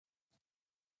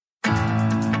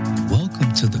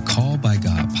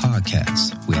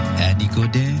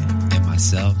Godin and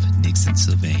myself, Nixon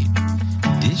Sylvain.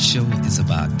 This show is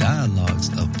about dialogues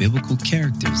of biblical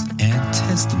characters and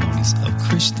testimonies of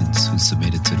Christians who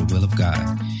submitted to the will of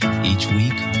God. Each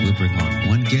week, we'll bring on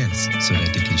one guest so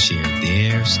that they can share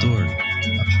their story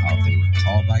of how they were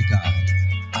called by God.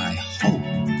 I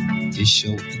hope this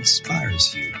show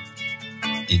inspires you.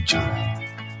 Enjoy.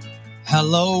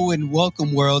 Hello and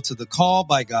welcome, world, to the Called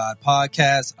by God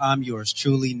podcast. I'm yours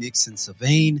truly, Nixon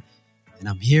Sylvain, and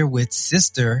I'm here with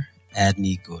Sister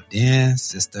Adney Godin.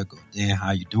 Sister Godin,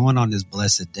 how you doing on this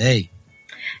blessed day?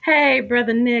 Hey,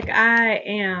 Brother Nick, I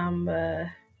am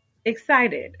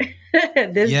excited.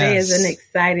 This day is an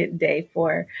excited day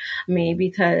for me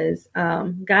because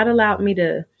God allowed me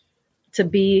to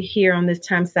be here on this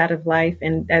time side of life.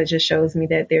 And that just shows me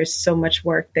that there's so much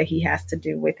work that he has to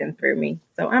do with and through me.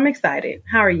 So I'm excited.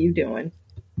 How are you doing?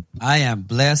 I am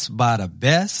blessed by the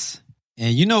best.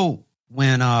 And you know,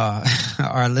 when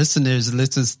our listeners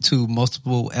listen to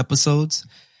multiple episodes,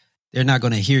 they're not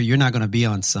going to hear, you're not going to be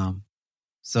on some.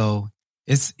 So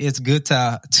it's good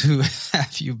to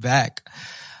have you back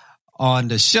on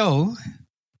the show.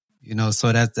 You know,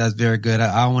 so that's very good.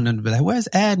 I want them to be like, where's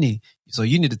Adney? So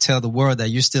you need to tell the world that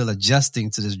you're still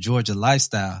adjusting to this Georgia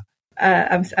lifestyle.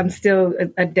 I'm still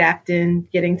adapting,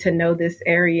 getting to know this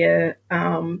area.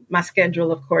 My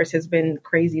schedule, of course, has been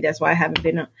crazy. That's why I haven't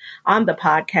been on the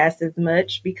podcast as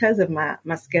much because of my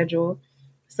schedule.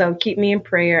 So keep me in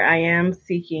prayer. I am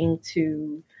seeking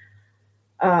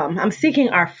I'm seeking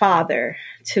our Father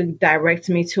to direct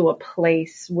me to a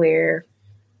place where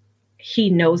he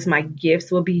knows my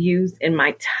gifts will be used and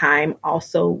my time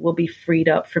also will be freed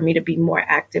up for me to be more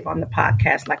active on the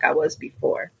podcast like I was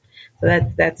before. So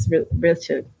that's real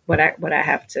to what I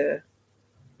have to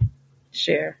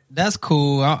share. That's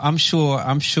cool. I'm sure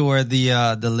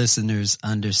the listeners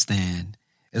understand,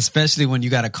 especially when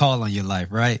you got a call on your life,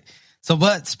 right? So,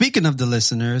 but speaking of the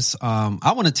listeners,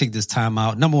 I want to take this time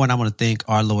out. Number one, I want to thank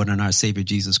our Lord and our Savior,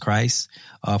 Jesus Christ,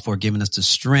 for giving us the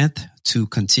strength to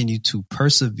continue to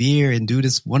persevere and do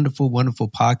this wonderful, wonderful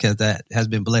podcast that has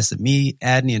been blessing me,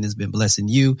 Adney, and has been blessing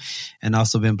you, and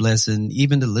also been blessing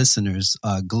even the listeners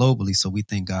globally. So we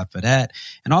thank God for that.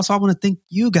 And also, I want to thank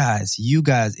you guys.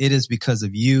 It is because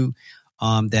of you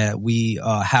that we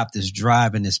have this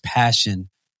drive and this passion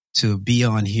to be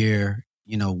on here,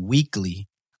 weekly.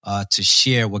 To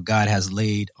share what God has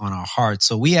laid on our hearts.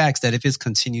 So we ask that if it's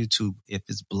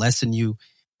blessing you,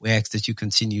 we ask that you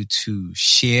continue to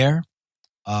share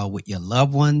with your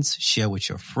loved ones, share with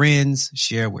your friends,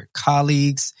 share with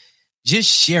colleagues, just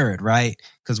share it, right?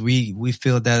 Because we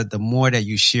feel that the more that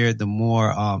you share, the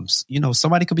more,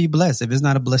 somebody could be blessed. If it's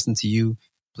not a blessing to you,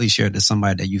 please share it to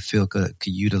somebody that you feel could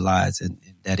utilize and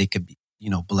that it could be,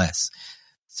 blessed.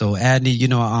 So Adney,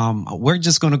 we're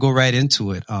just going to go right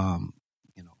into it.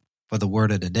 For the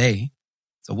word of the day.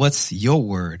 So what's your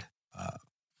word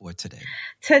for today?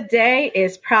 Today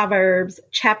is Proverbs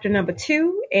chapter number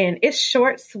 2, and it's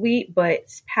short, sweet, but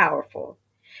it's powerful.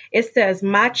 It says,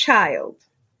 "My child,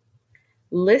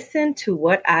 listen to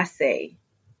what I say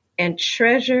and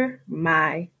treasure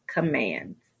my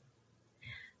commands."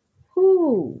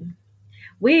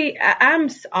 I'm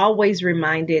always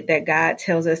reminded that God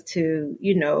tells us to,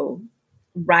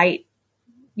 write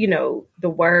the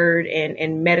word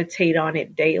and meditate on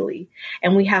it daily.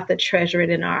 And we have to treasure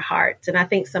it in our hearts. And I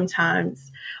think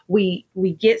sometimes we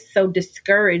get so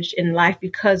discouraged in life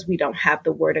because we don't have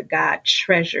the word of God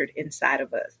treasured inside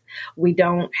of us. We're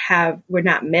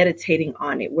not meditating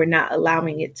on it. We're not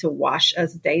allowing it to wash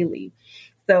us daily.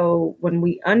 So when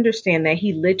we understand that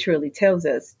he literally tells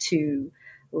us to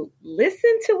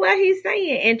listen to what he's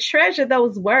saying and treasure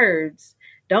those words,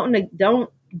 don't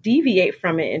deviate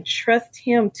from it and trust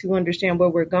him to understand where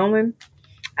we're going,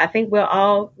 I think we'll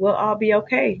all be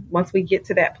okay once we get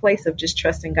to that place of just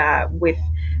trusting God with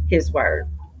his word.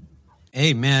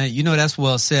 Hey man, that's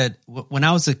well said. When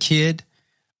I was a kid,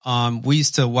 we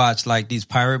used to watch like these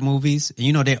pirate movies,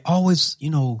 and they're always,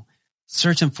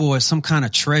 searching for some kind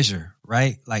of treasure,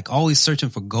 right? Like always searching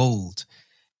for gold.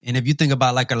 And if you think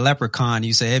about like a leprechaun,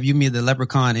 you say, have you met the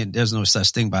leprechaun? And there's no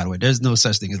such thing, by the way. There's no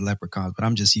such thing as leprechauns, but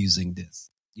I'm just using this,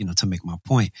 to make my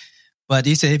point. But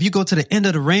he said, if you go to the end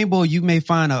of the rainbow, you may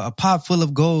find a pot full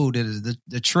of gold,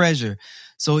 the treasure.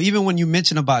 So even when you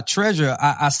mention about treasure,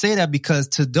 I say that because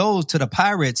to the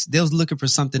pirates, they was looking for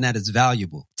something that is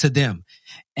valuable to them.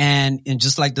 And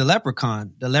just like the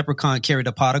leprechaun carried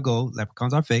a pot of gold.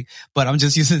 Leprechauns are fake, but I'm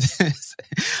just using this.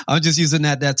 I'm just using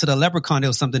that to the leprechaun, it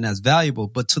was something that's valuable.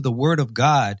 But to the word of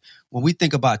God, when we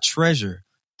think about treasure,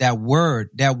 that word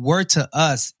to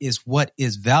us is what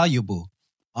is valuable.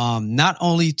 not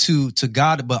only to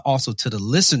God, but also to the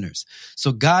listeners.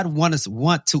 So God want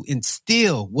to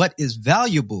instill what is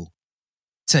valuable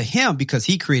to him because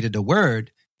he created the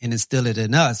word and instill it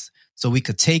in us so we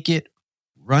could take it,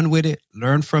 run with it,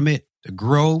 learn from it, to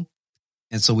grow,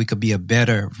 and so we could be a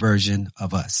better version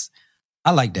of us.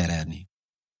 I like that, Adney.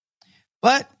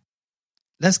 But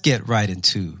let's get right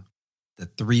into the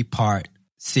 3-part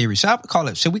series.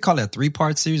 Should we call it a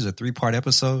 3-part series or 3-part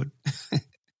episode?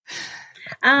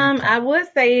 I would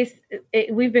say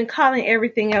we've been calling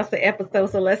everything else an episode,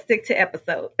 so let's stick to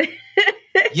episode.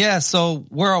 Yeah, so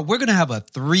we're going to have a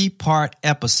 3-part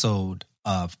episode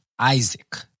of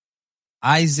Isaac.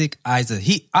 Isaac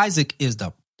is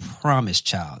the promised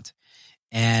child.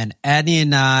 And Adney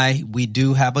and I, we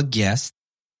do have a guest.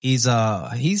 He's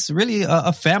really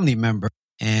a family member.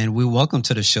 And we welcome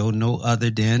to the show no other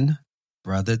than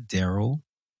Brother Daryl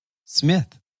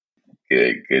Smith.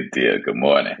 Good deal. Good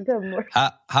morning. Good morning.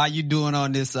 How you doing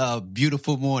on this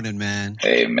beautiful morning, man?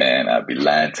 Hey, man, I'd be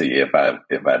lying to you if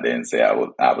I didn't say I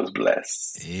was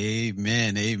blessed.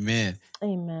 Amen. Amen.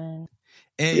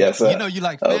 Hey, yes, sir. You know you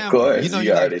like family. Of course, you know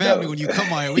you like family know. when you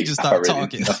come on here. We just start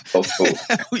talking.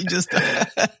 We just.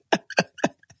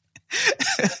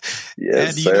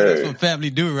 Yes, Andy, sir. you know that's what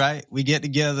family do, right? We get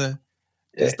together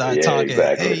and start talking.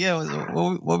 Exactly. Hey,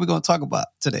 what we going to talk about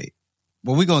today?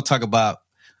 Well, we're going to talk about.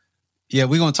 Yeah,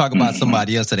 we're going to talk about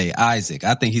somebody else today, Isaac.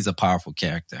 I think he's a powerful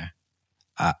character.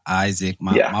 Isaac,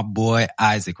 my boy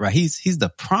Isaac, right? He's the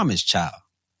promised child.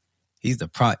 He's the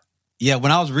Yeah,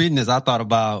 when I was reading this, I thought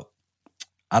about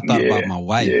my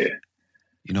wife.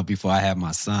 Yeah. Before I had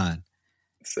my son.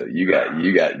 So you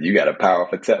got a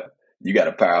powerful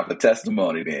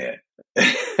testimony then.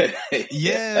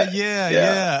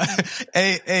 Yeah.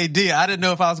 Hey, D, I didn't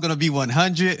know if I was going to be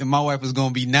 100 and my wife was going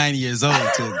to be 90 years old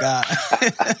to God.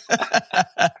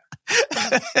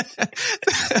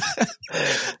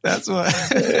 That's what.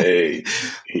 Hey,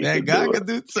 man, God can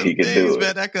do some things,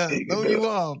 man. That can throw you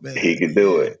off, man. He can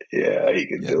do it. Yeah, he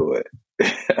can do it.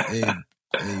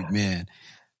 Amen.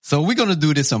 So we're going to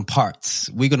do this in parts.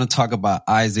 We're going to talk about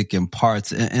Isaac in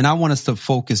parts. And I want us to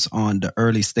focus on the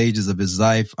early stages of his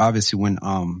life. Obviously, when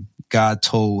God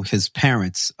told his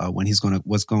parents when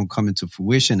what's going to come into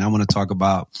fruition, I want to talk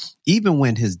about even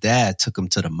when his dad took him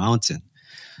to the mountain.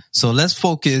 So let's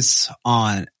focus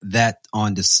on that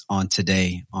on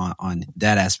today, on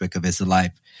that aspect of his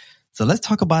life. So let's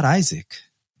talk about Isaac.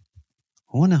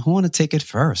 Who want to take it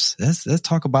first? Let's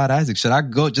talk about Isaac. Should I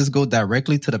go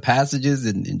directly to the passages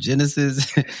in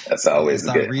Genesis? That's always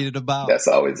reading about. That's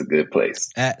always a good place.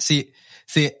 See,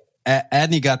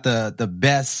 Adney got the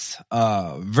best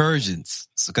versions.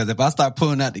 Because if I start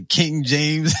pulling out the King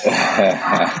James,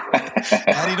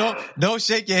 Adney, don't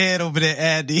shake your head over there,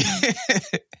 Adney.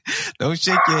 Don't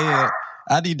shake your head.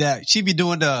 I need that. She be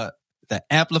doing the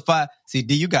amplify. See,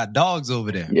 D, you got dogs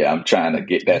over there. Yeah, I'm trying to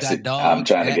get that. I'm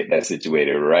trying to get that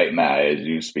situated right now as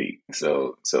you speak.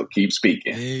 So keep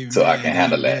speaking, amen, so I can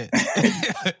handle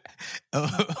that.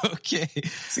 Okay.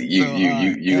 See you.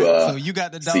 So you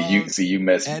got the dogs. You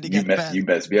mess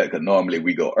me up because normally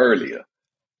we go earlier.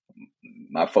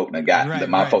 My folk done got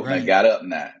got up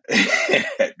now.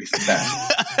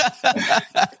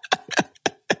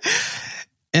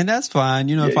 And that's fine.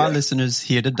 If our listeners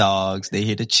hear the dogs, they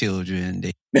hear the children.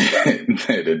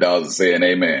 The dogs are saying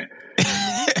amen.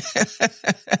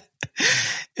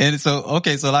 And so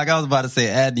like I was about to say,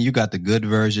 Adney, you got the good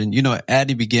version.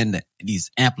 Adney began these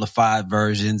amplified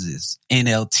versions, is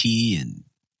NLT and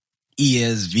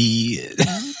ESV.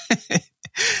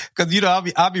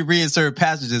 Because, I'll be reading certain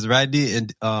passages, right?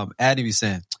 And Adney be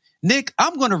saying, Nick,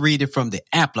 I'm going to read it from the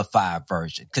amplified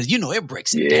version because it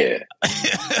breaks it down.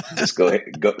 Just go ahead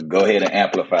and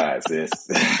amplify it, sis.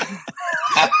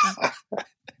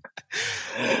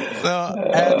 So,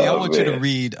 Adney, I want you to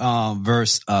read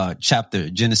chapter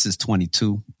Genesis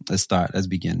 22. Let's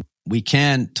begin. We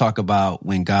can talk about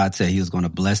when God said he was going to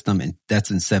bless them, and that's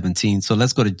in 17. So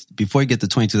let's go before you get to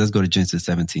 22, let's go to Genesis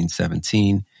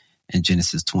 17 and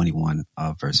Genesis 21,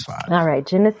 verse 5. All right,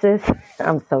 Genesis,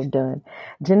 I'm so done.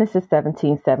 Genesis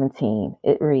 17:17,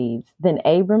 it reads, Then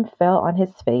Abram fell on his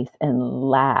face and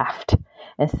laughed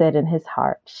and said in his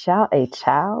heart, Shall a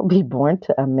child be born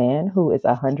to a man who is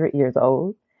 100 years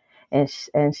old? And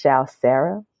shall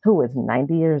Sarah, who is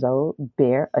 90 years old,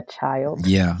 bear a child?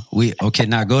 Yeah,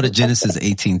 now go to Genesis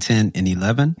 18:10 and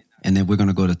 11, and then we're going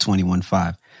to go to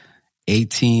 21:5.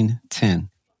 18:10.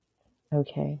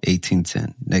 Okay.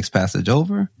 18:10. Next passage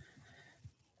over.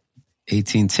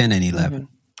 18:10 and 11.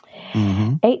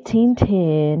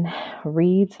 18:10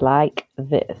 reads like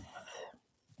this.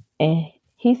 And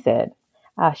he said,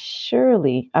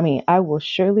 I will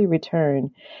surely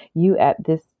return you at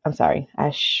this.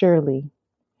 I surely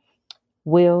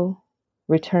will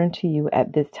return to you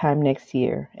at this time next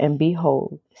year. And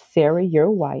behold, Sarah,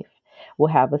 your wife, will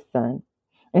have a son.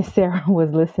 And Sarah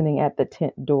was listening at the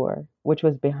tent door, which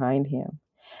was behind him.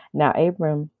 Now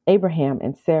Abraham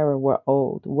and Sarah were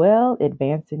old, well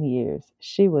advanced in years.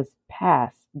 She was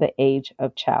past the age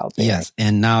of childbearing. Yes,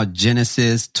 and now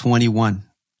Genesis 21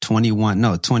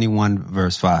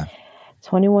 verse 5.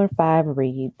 21:5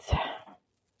 reads,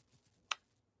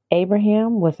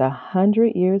 Abraham was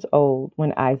 100 years old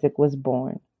when Isaac was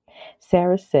born.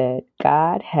 Sarah said,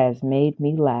 God has made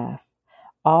me laugh.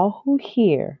 All who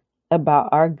hear about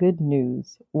our good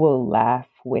news will laugh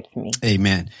with me.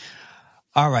 Amen.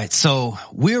 All right. So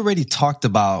we already talked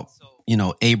about,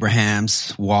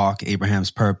 Abraham's walk,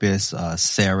 Abraham's purpose,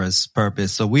 Sarah's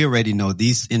purpose. So we already know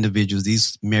these individuals,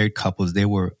 these married couples, they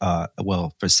were,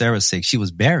 for Sarah's sake, she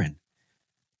was barren.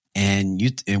 And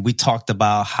we talked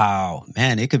about how,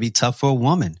 man, it could be tough for a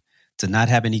woman to not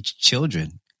have any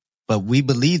children. But we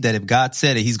believe that if God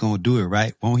said it, he's going to do it,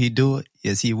 right? Won't he do it?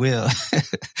 Yes, he will.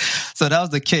 So that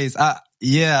was the case.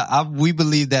 We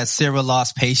believe that Sarah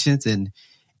lost patience and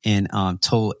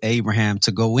told Abraham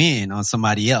to go in on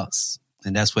somebody else.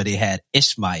 And that's where they had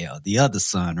Ishmael, the other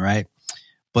son, right?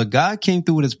 But God came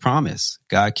through with his promise.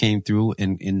 God came through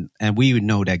and we would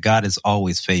know that God is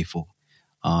always faithful.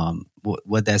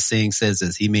 What that saying says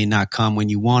is he may not come when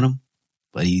you want him,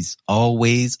 but he's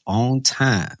always on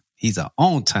time. He's an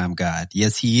on-time God.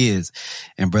 Yes, he is.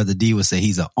 And Brother D would say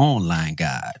he's an online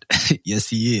God. Yes,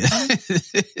 he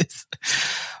is.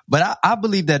 But I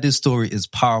believe that this story is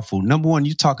powerful. Number one,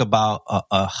 you talk about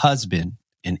a husband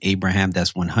in Abraham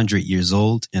that's 100 years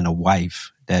old and a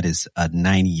wife that is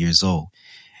 90 years old.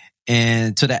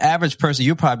 And to the average person,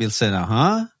 you're probably saying,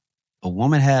 a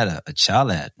woman had a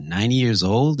child at 90 years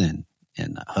old and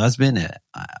a husband at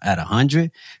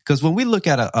 100. Because when we look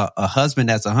at a husband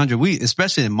that's 100,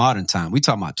 especially in modern time, we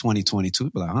talk about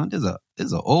 2022, we're like,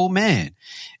 there's an old man.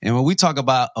 And when we talk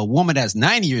about a woman that's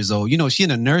 90 years old, she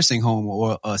in a nursing home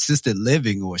or assisted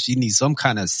living, or she needs some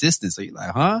kind of assistance. So you're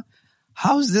like,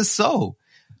 how is this so?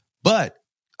 But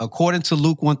according to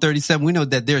Luke 137, we know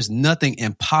that there's nothing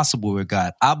impossible with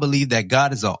God. I believe that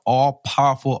God is an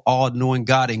all-powerful, all-knowing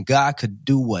God, and God could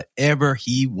do whatever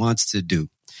he wants to do.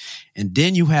 And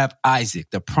then you have Isaac,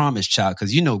 the promised child,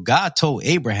 because, God told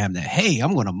Abraham that, hey,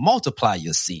 I'm going to multiply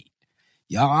your seed.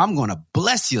 Y'all, I'm going to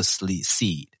bless your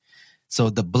seed. So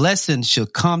the blessing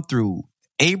should come through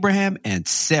Abraham and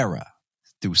Sarah,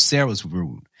 through Sarah's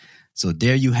womb. So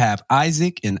there you have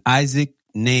Isaac, and Isaac's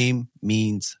name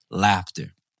means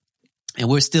laughter. And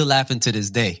we're still laughing to this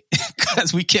day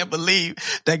because we can't believe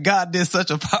that God did such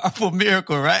a powerful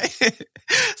miracle, right?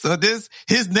 So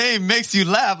his name makes you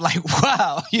laugh like,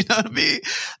 wow, you know what I mean?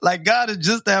 Like God is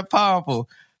just that powerful.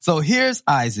 So here's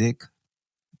Isaac,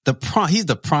 he's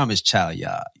the promised child,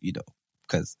 y'all,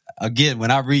 because again,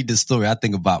 when I read this story, I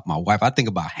think about my wife, I think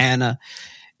about Hannah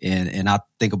and I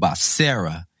think about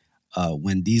Sarah.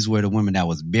 When these were the women that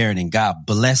was barren and God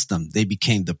blessed them, they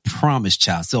became the promised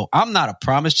child. So I'm not a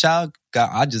promised child. God,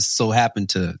 I just so happened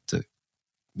to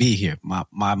be here.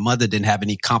 My mother didn't have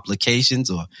any complications,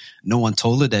 or no one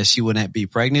told her that she wouldn't be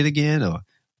pregnant again.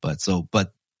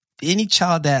 But any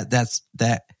child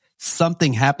that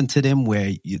something happened to them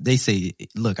where they say,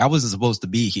 look, I wasn't supposed to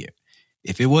be here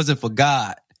if it wasn't for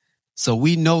God. So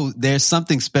we know there's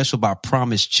something special about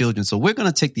promised children. So we're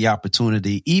going to take the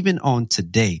opportunity, even on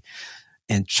today,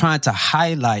 and trying to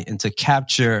highlight and to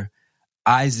capture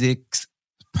Isaac's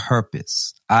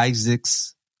purpose,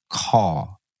 Isaac's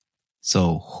call.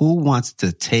 So who wants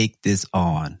to take this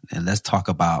on? And let's talk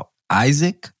about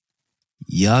Isaac,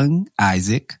 young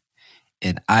Isaac,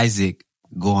 and Isaac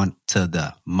going to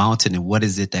the mountain. And what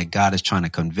is it that God is trying to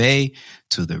convey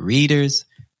to the readers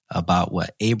about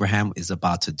what Abraham is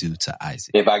about to do to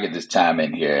Isaac? If I could just chime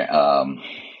in here,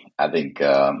 I think,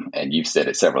 and you've said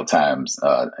it several times,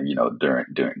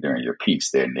 during your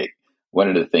piece there, Nick. One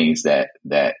of the things that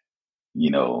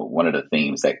one of the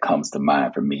themes that comes to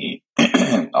mind for me,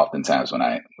 oftentimes when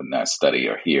I study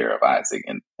or hear of Isaac,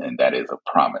 and that is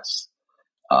a promise.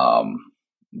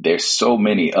 There's so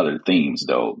many other themes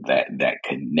though that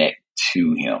connect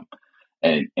to him,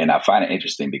 and I find it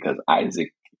interesting because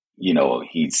Isaac,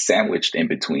 he's sandwiched in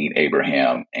between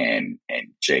Abraham and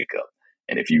Jacob.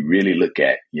 And if you really look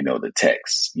at, the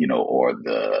text, or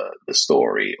the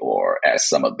story, or as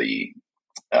some of the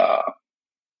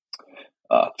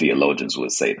theologians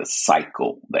would say, the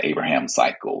cycle, the Abraham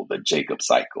cycle, the Jacob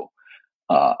cycle,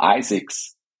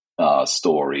 Isaac's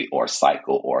story or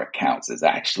cycle or accounts is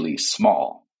actually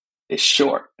small. It's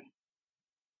short.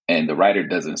 And the writer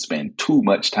doesn't spend too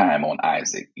much time on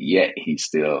Isaac, yet he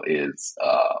still is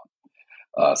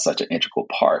such an integral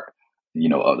part,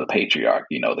 of the patriarch,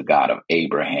 the God of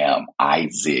Abraham,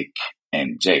 Isaac,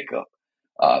 and Jacob.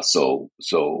 So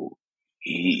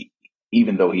he,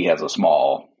 even though he has a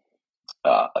small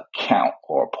account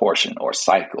or portion or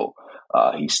cycle,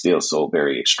 he's still so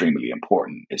very extremely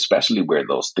important, especially where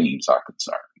those themes are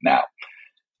concerned. Now,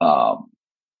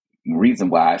 reason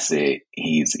why I say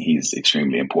he's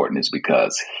extremely important is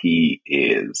because he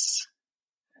is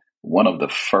one of the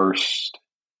first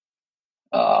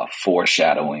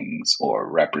foreshadowings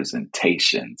or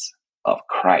representations of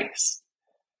Christ.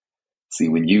 See,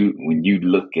 when you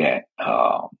look at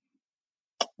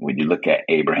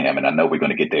Abraham, and I know we're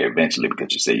going to get there eventually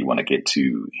because you say you want to get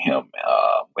to him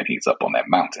when he's up on that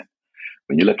mountain.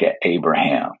 When you look at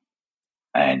Abraham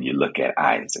and you look at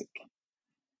Isaac,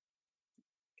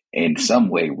 in some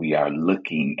way we are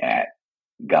looking at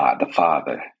God the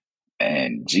Father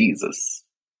and Jesus.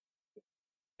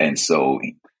 And so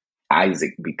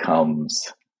Isaac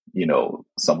becomes,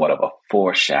 somewhat of a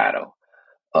foreshadow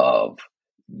of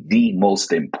the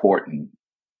most important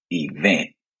event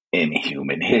in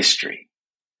human history.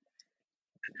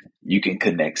 You can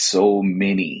connect so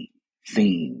many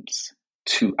themes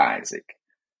to Isaac: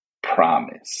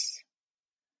 promise,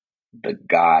 the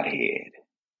Godhead,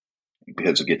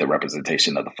 because you get the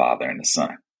representation of the Father and the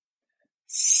Son,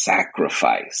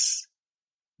 sacrifice.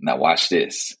 Now watch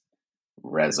this: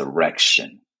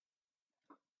 resurrection,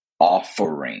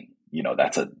 offering.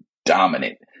 That's a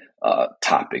dominant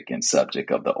topic and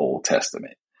subject of the Old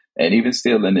Testament. And even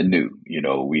still in the New,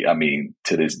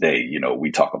 to this day,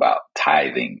 we talk about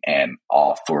tithing and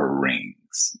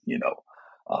offerings.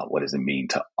 What does it mean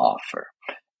to offer?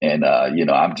 And,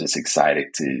 I'm just excited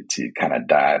to kind of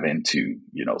dive into,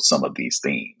 some of these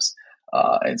themes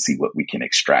and see what we can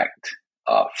extract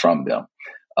from them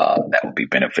that will be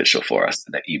beneficial for us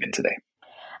even today.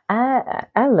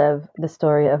 I love the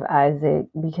story of Isaac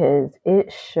because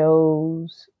it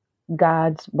shows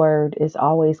God's word is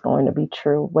always going to be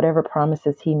true. Whatever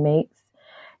promises he makes,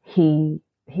 he's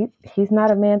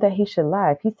not a man that he should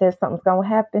lie. If he says something's going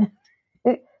to happen,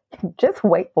 just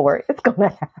wait for it. It's going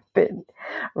to happen.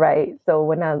 Right. So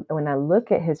when I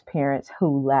look at his parents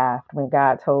who laughed when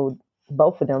God told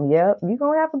both of them, yep, you're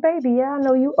going to have a baby. Yeah, I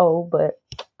know you old, but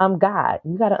I'm God.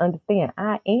 You got to understand,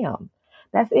 I am.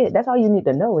 That's it. That's all you need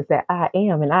to know is that I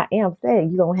am. And I am saying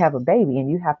you're going to have a baby, and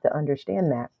you have to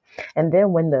understand that. And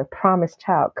then when the promised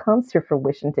child comes to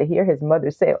fruition, to hear his mother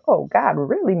say, oh, God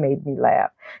really made me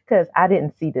laugh because I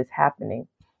didn't see this happening.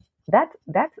 That's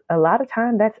a lot of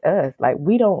time. That's us. Like,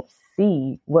 we don't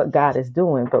see what God is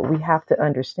doing, but we have to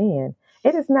understand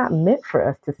it is not meant for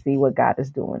us to see what God is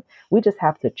doing. We just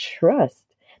have to trust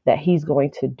that he's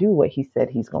going to do what he said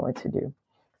he's going to do.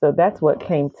 So that's what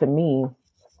came to me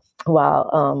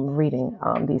while reading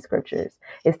these scriptures,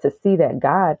 is to see that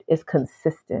God is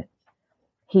consistent.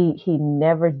 He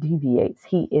never deviates.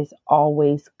 He is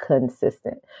always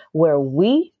consistent. Where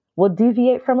we will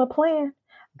deviate from a plan,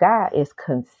 God is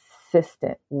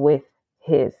consistent with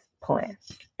his plan.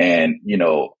 And,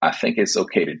 I think it's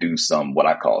okay to do some what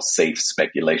I call safe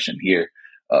speculation here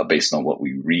based on what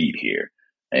we read here.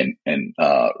 And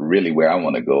really where I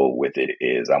want to go with it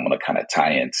is I want to kind of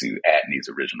tie into Adney's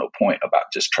original point about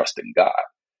just trusting God.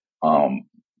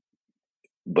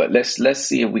 But let's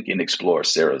see if we can explore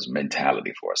Sarah's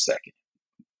mentality for a second.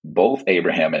 Both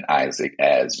Abraham and Isaac,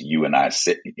 as you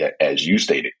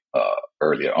stated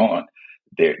earlier on,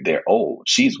 they're old.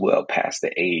 She's well past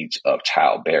the age of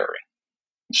childbearing.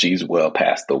 She's well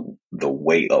past the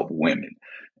way of women.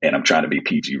 And I'm trying to be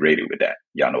PG rated with that.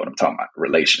 Y'all know what I'm talking about,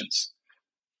 relations.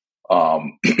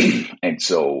 And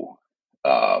so,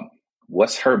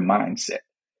 what's her mindset?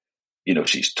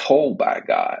 She's told by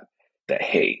God that,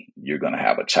 hey, you're going to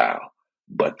have a child.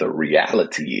 But the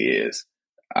reality is,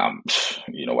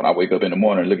 when I wake up in the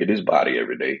morning and look at this body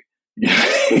every day,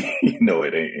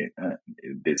 it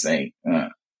ain't, this ain't,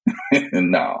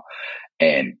 no.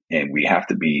 And we have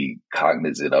to be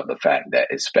cognizant of the fact that,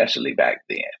 especially back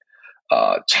then,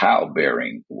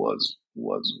 childbearing was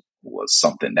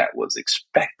something that was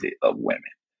expected of women.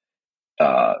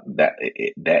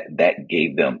 That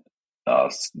gave them,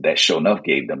 that sure enough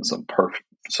gave them some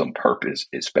purpose,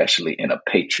 especially in a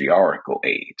patriarchal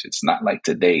age. It's not like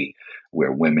today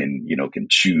where women, can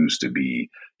choose to be,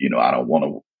 I don't want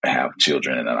to have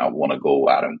children and I want to go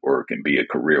out and work and be a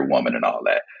career woman and all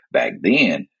that. Back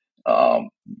then,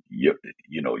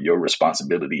 your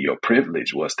responsibility, your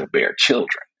privilege was to bear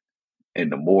children.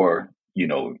 And the more,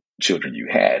 children you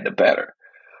had, the better,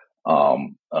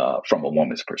 from a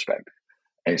woman's perspective.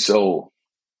 And so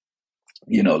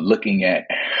looking at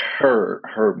her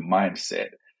mindset,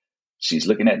 she's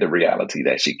looking at the reality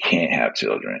that she can't have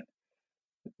children.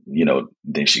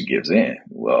 Then she gives in.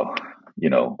 Well,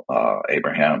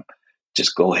 Abraham,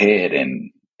 just go ahead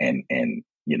and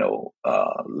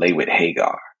lay with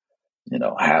Hagar.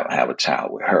 Have a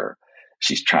child with her.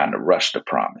 She's trying to rush the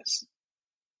promise.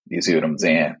 You see what I'm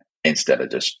saying? Instead of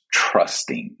just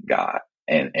trusting God.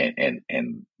 And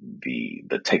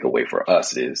the takeaway for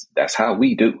us is that's how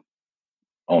we do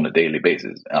on a daily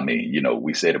basis. I mean,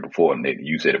 we said it before, Nick,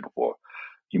 you said it before.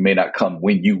 He may not come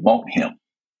when you want him.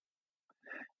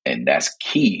 And that's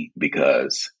key,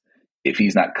 because if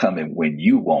he's not coming when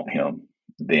you want him,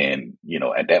 then,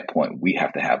 at that point, we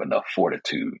have to have enough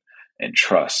fortitude and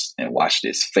trust and watch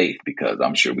this faith, because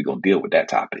I'm sure we're going to deal with that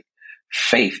topic.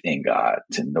 Faith in God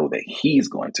to know that he's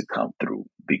going to come through,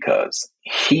 because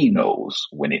he knows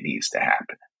when it needs to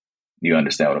happen. You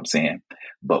understand what I'm saying?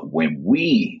 But when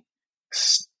we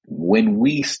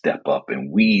step up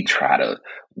and we try to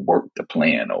work the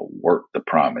plan or work the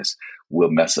promise,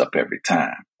 we'll mess up every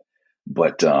time.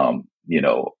 But,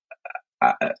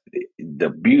 the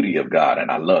beauty of God, and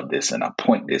I love this, and I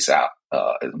point this out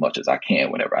as much as I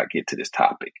can whenever I get to this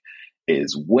topic,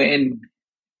 is when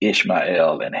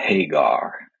Ishmael and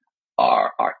Hagar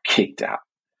are kicked out.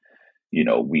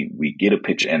 We get a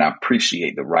picture, and I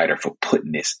appreciate the writer for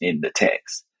putting this in the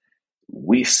text.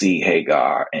 We see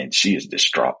Hagar, and she is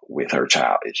distraught with her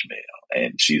child Ishmael,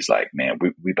 and she's like, "Man,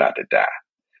 we about to die."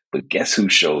 But guess who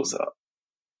shows up?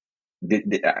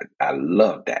 I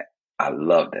love that. I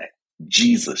love that.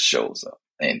 Jesus shows up.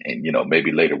 And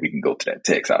maybe later we can go to that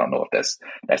text. I don't know if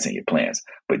that's in your plans,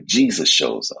 but Jesus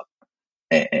shows up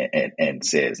and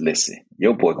says, "Listen,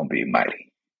 your boy gonna be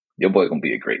mighty. Your boy gonna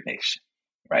be a great nation."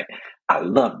 Right? I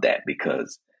love that,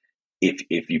 because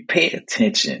if you pay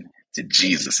attention to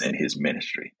Jesus and his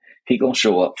ministry, he gonna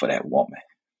show up for that woman.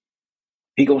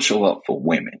 He gonna show up for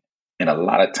women. And a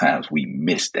lot of times we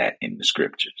miss that in the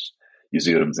scriptures. You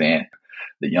see what I'm saying?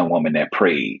 The young woman that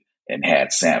prayed and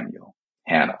had Samuel,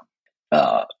 Hannah,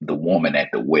 the woman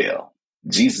at the well.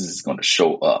 Jesus is going to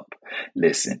show up.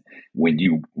 Listen, when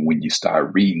you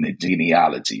start reading the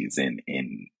genealogies in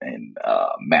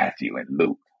Matthew and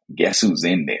Luke, guess who's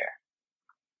in there?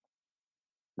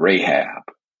 Rahab.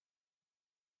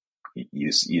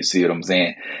 You see what I'm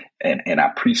saying? And I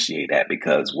appreciate that,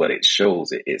 because what it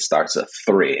shows, it starts a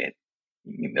thread.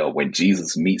 When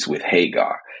Jesus meets with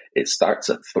Hagar, it starts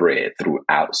a thread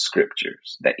throughout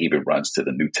scriptures that even runs to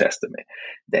the New Testament,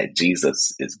 that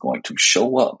Jesus is going to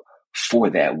show up for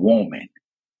that woman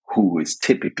who is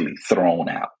typically thrown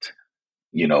out,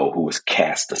 who is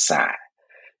cast aside,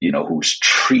 who's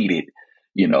treated,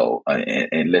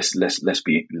 and let's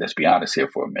be honest here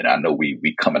for a minute. I know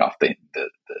we coming off the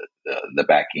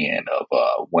back end of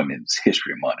Women's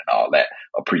History Month and all that,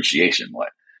 Appreciation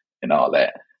Month and all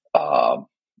that.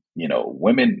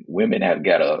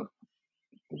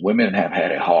 Women have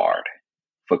had it hard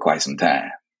for quite some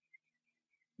time.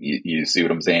 You see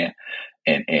what I'm saying?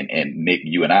 And Nick,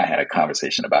 you and I had a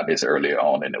conversation about this earlier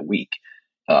on in the week.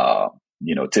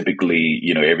 Typically,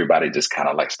 everybody just kind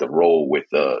of likes to roll with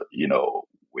the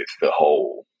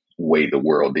whole way the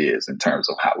world is in terms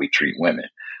of how we treat women.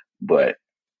 But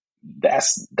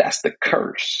that's the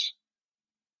curse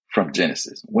from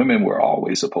Genesis. Women were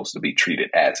always supposed to be treated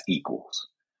as equals.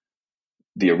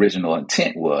 The original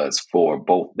intent was for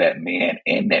both that man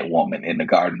and that woman in the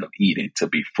Garden of Eden to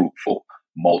be fruitful,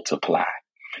 multiply,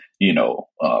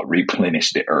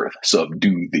 replenish the earth,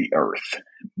 subdue the earth,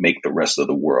 make the rest of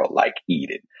the world like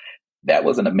Eden. That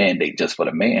wasn't a mandate just for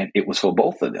the man. It was for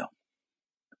both of them.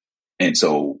 And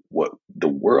so what the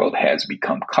world has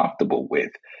become comfortable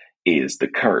with is the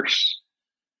curse.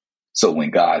 So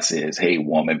when God says, "Hey,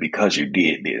 woman, because you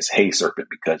did this. Hey, serpent,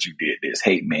 because you did this.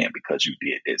 Hey, man, because you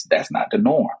did this," that's not the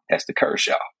norm. That's the curse,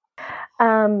 y'all.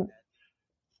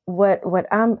 What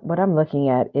I'm looking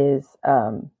at is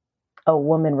a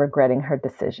woman regretting her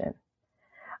decision.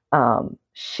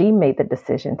 She made the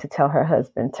decision to tell her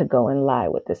husband to go and lie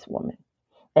with this woman,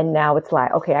 and now it's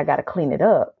like, okay, I got to clean it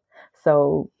up.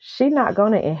 So she's not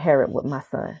going to inherit with my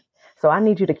son. So I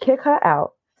need you to kick her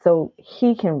out so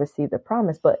he can receive the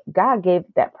promise. But God gave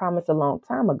that promise a long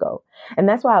time ago. And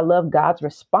that's why I love God's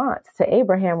response to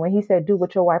Abraham when he said, "Do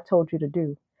what your wife told you to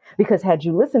do." Because had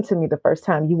you listened to me the first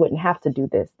time, you wouldn't have to do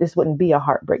this. This wouldn't be a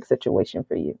heartbreak situation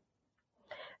for you.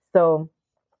 So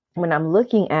when I'm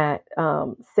looking at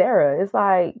Sarah, it's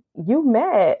like, you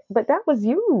mad, but that was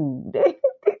you.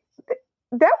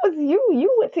 That was you.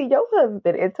 You went to your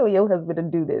husband and told your husband to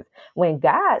do this. When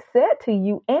God said to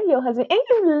you and your husband, and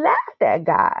you laughed at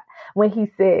God when he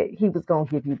said he was going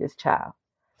to give you this child.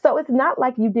 So it's not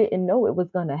like you didn't know it was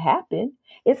going to happen.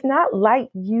 It's not like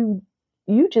you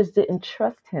just didn't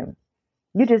trust him.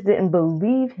 You just didn't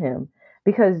believe him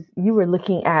because you were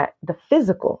looking at the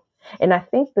physical. And I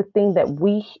think the thing that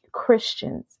we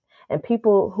Christians and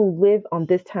people who live on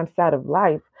this time side of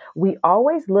life, we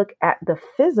always look at the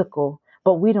physical,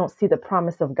 but we don't see the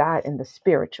promise of God in the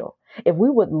spiritual. If we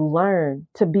would learn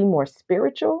to be more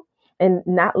spiritual and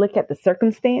not look at the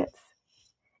circumstance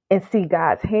and see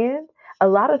God's hand, a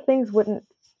lot of things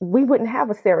we wouldn't have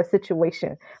a Sarah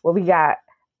situation where we got,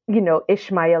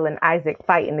 Ishmael and Isaac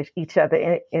fighting each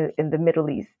other in the Middle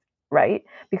East, right?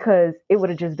 Because it would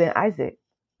have just been Isaac,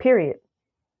 period.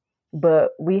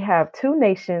 But we have two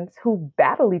nations who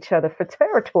battle each other for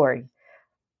territory.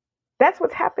 That's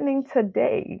what's happening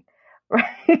today,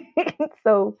 right?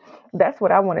 So that's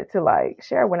what I wanted to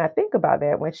share when I think about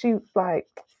that. When she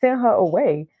sent her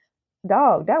away,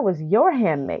 dog, that was your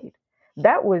handmaid.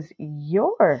 That was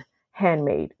your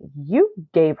handmaid. You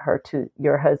gave her to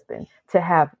your husband to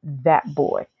have that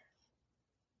boy.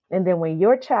 And then when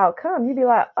your child comes, you be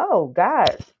like, oh,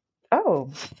 God, oh,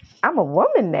 I'm a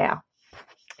woman now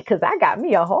because I got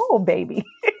me a whole baby.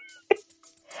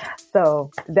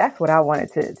 So that's what I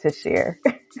wanted to share.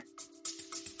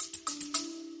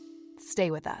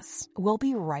 Stay with us. We'll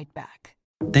be right back.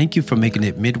 Thank you for making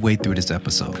it midway through this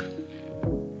episode.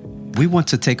 We want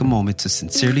to take a moment to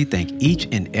sincerely thank each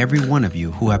and every one of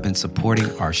you who have been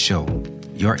supporting our show.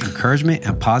 Your encouragement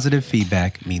and positive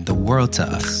feedback mean the world to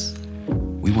us.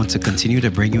 We want to continue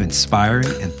to bring you inspiring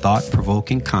and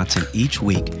thought-provoking content each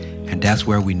week, and that's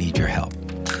where we need your help.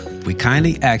 We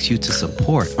kindly ask you to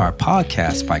support our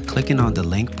podcast by clicking on the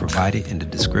link provided in the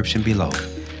description below.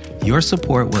 Your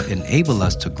support will enable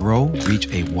us to grow,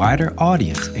 reach a wider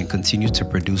audience, and continue to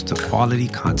produce the quality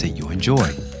content you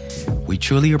enjoy. We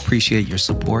truly appreciate your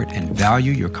support and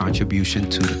value your contribution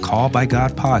to the Called by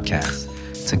God podcast.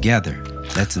 Together,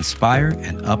 let's inspire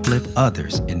and uplift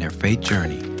others in their faith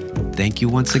journey. Thank you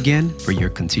once again for your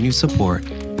continued support,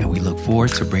 and we look forward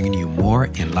to bringing you more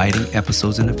enlightening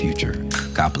episodes in the future.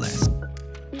 God bless.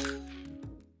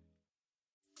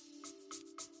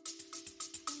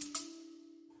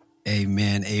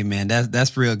 Amen. Amen.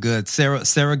 That's real good.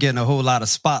 Sarah getting a whole lot of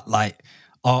spotlight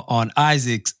on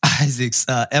Isaac's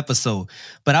episode.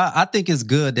 But I think it's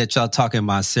good that y'all talking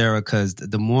about Sarah, because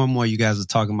the more and more you guys are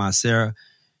talking about Sarah,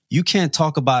 you can't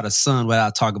talk about a son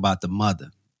without talking about the mother.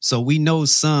 So we know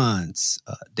sons,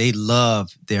 they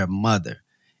love their mother.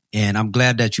 And I'm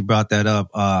glad that you brought that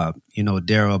up,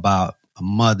 Daryl, about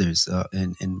mothers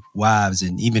and wives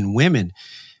and even women,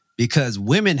 because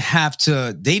women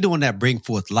they the one that bring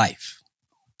forth life.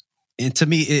 And to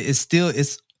me, it's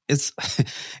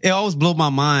it always blows my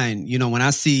mind, when I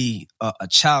see a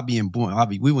child being born.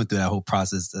 We went through that whole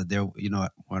process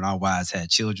when our wives had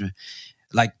children,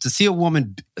 like to see a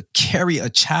woman carry a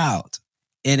child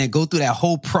and then go through that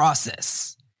whole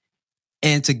process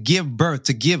and to give birth,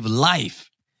 to give life.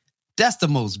 That's the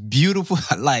most beautiful,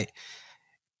 I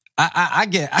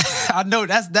know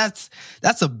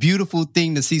that's a beautiful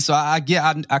thing to see. So I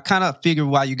kind of figured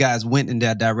why you guys went in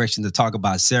that direction to talk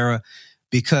about Sarah,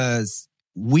 because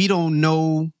we don't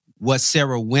know what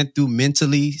Sarah went through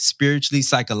mentally, spiritually,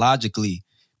 psychologically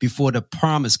before the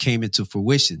promise came into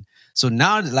fruition. So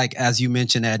now, as you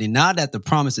mentioned, Addie, now that the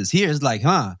promise is here, it's like,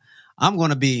 I'm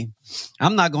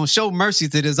not going to show mercy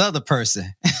to this other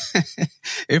person.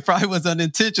 It probably was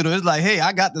unintentional. It's like, hey,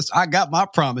 I got my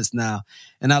promise now.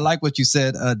 And I like what you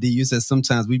said, D. You said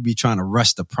sometimes we'd be trying to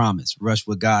rush the promise, rush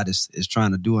what God is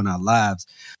trying to do in our lives.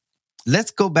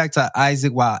 Let's go back to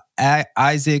Isaac while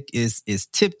Isaac is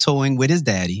tiptoeing with his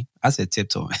daddy. I said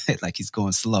tiptoeing, like he's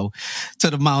going slow to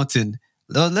the mountain.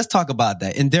 Let's talk about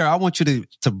that. And there, I want you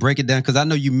to break it down, because I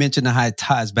know you mentioned how it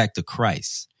ties back to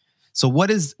Christ. So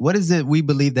what is it we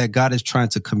believe that God is trying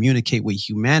to communicate with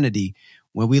humanity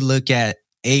when we look at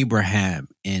Abraham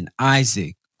and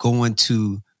Isaac going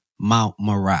to Mount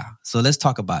Moriah? So let's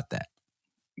talk about that.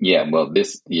 Yeah, well,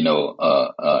 this,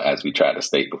 as we tried to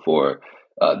state before,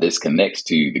 this connects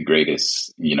to the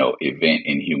greatest, event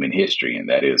in human history. And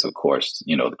that is, of course,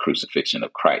 the crucifixion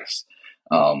of Christ.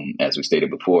 As we stated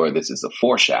before, this is a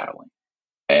foreshadowing.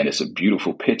 And it's a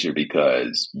beautiful picture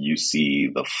because you see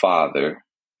the Father,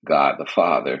 God the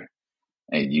Father,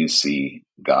 and you see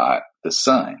God the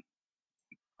Son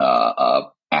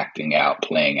acting out,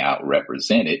 playing out,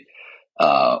 represented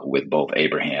with both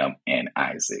Abraham and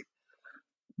Isaac.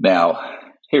 Now,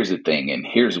 here's the thing, and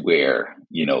here's where,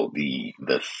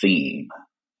 the theme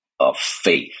of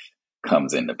faith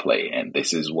comes into play. And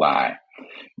this is why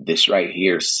this right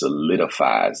here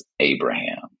solidifies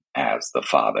Abraham as the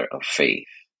father of faith.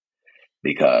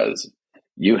 Because,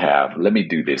 You have, let me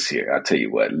do this here. I'll tell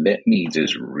you what, let me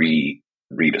just read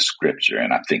a scripture,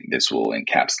 and I think this will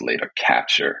encapsulate or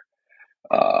capture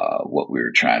what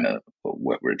we're trying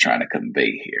to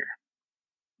convey here.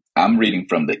 I'm reading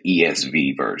from the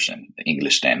ESV version, the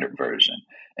English Standard Version,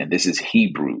 and this is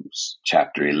Hebrews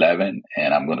chapter 11,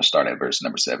 and I'm going to start at verse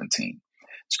number 17.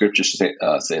 Scripture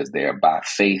says there, by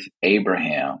faith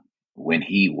Abraham, when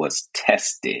he was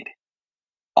tested,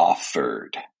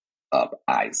 offered up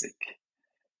Isaac.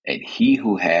 And he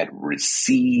who had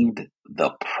received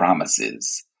the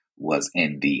promises was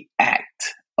in the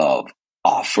act of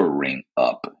offering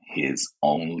up his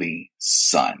only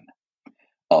son,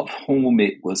 of whom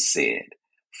it was said,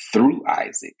 through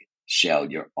Isaac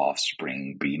shall your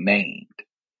offspring be named.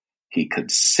 He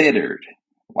considered,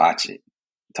 watch it,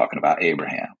 talking about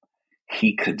Abraham,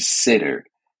 he considered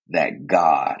that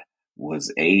God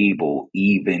was able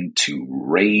even to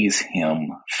raise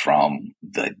him from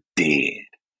the dead,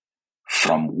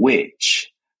 from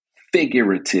which,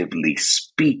 figuratively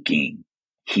speaking,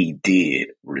 he did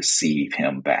receive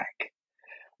him back.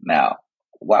 Now,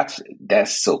 watch,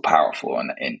 that's so powerful,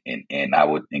 and I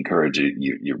would encourage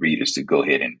your readers to go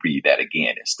ahead and read that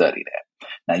again and study that.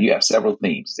 Now, you have several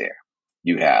themes there.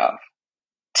 You have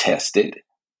tested,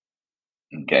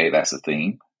 okay, that's a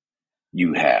theme.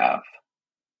 You have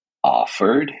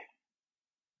offered,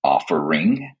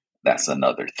 offering, that's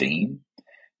another theme.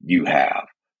 You have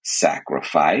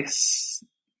sacrifice,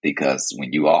 because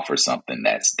when you offer something,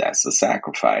 that's a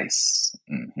sacrifice.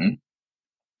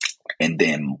 And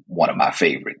then one of my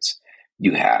favorites,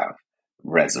 you have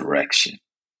resurrection.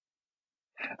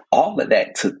 All of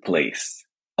that took place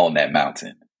on that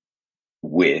mountain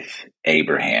with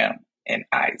Abraham and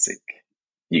Isaac.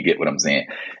 You get what I'm saying?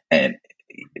 And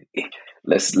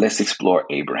let's explore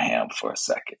Abraham for a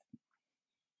second.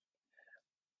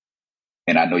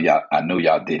 And I know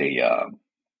y'all did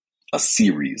a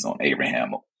series on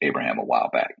Abraham a while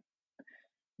back.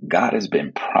 God has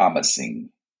been promising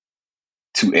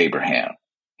to Abraham,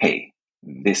 hey,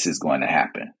 this is going to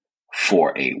happen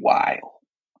for a while,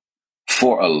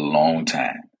 for a long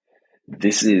time.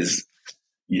 This is,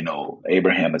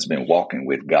 Abraham has been walking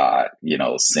with God,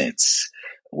 since,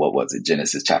 what was it,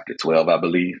 Genesis chapter 12, I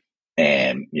believe.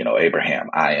 And, Abraham,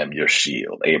 I am your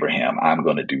shield. Abraham, I'm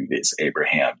going to do this.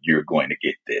 Abraham, you're going to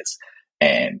get this.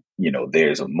 And,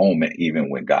 there's a moment even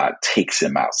when God takes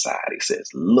him outside. He says,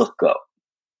 look up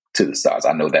to the stars.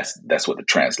 I know that's what the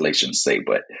translations say,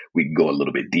 but we can go a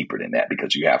little bit deeper than that,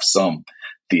 because you have some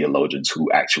theologians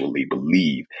who actually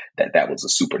believe that was a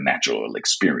supernatural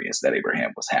experience that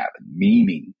Abraham was having,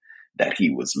 meaning that he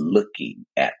was looking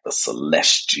at the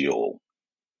celestial.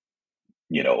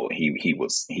 He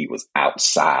was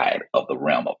outside of the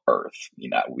realm of earth.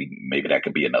 Maybe that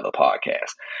could be another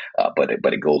podcast, but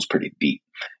it goes pretty deep,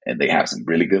 and they have some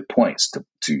really good points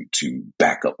to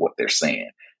back up what they're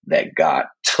saying. That God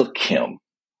took him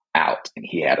out, and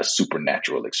he had a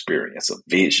supernatural experience, a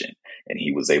vision, and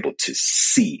he was able to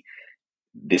see.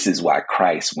 This is why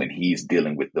Christ, when he's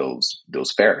dealing with those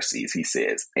Pharisees, he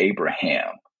says,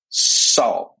 Abraham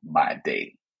saw my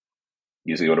day.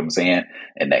 You see what I'm saying?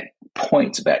 And that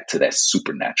points back to that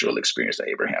supernatural experience that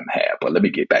Abraham had. But let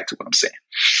me get back to what I'm saying.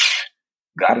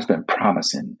 God has been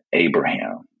promising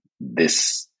Abraham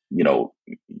this,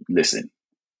 listen,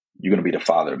 you're going to be the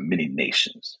father of many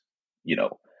nations.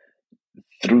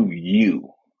 Through you,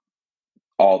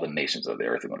 all the nations of the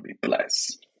earth are going to be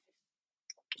blessed.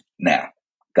 Now,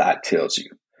 God tells you,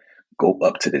 go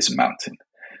up to this mountain,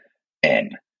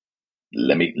 and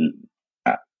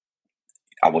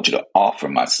I want you to offer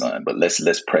my son, but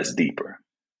let's press deeper.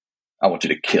 I want you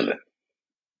to kill him.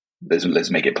 Let's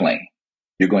make it plain.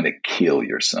 You're going to kill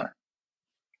your son.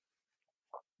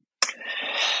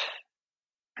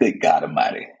 Good God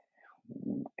Almighty.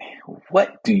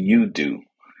 What do you do?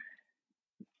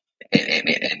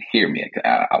 And hear me.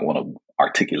 I want to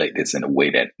articulate this in a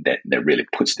way that really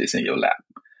puts this in your lap.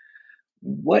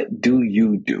 What do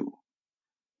you do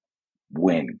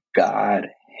when God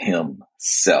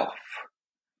himself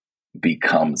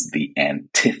becomes the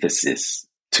antithesis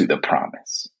to the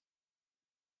promise?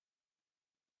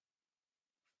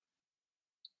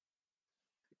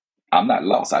 I'm not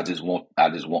lost. I just want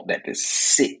that to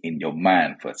sit in your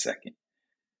mind for a second.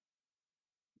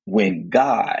 When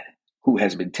God, who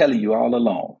has been telling you all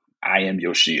along, I am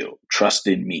your shield, trust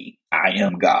in me, I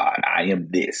am God, I am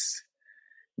this,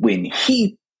 when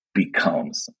he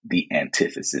becomes the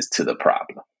antithesis to the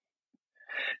problem.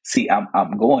 See,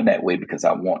 I'm going that way because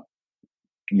I want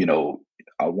your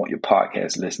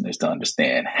podcast listeners to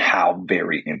understand how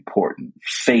very important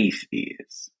faith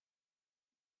is.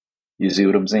 You see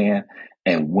what I'm saying?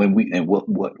 And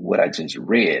what I just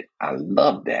read, I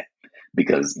love that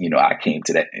because, I came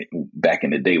to that back in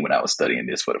the day when I was studying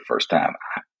this for the first time.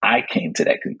 I came to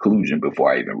that conclusion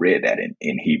before I even read that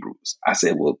in Hebrews. I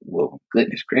said, well,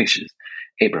 goodness gracious,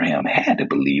 Abraham had to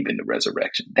believe in the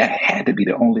resurrection. That had to be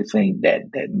the only thing that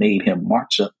made him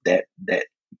march up that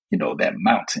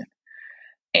mountain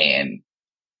and,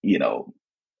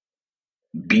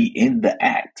 be in the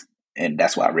act. And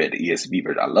that's why I read the ESV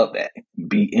version. I love that.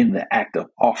 Be in the act of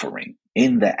offering,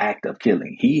 in the act of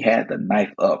killing. He had the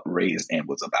knife up, raised, and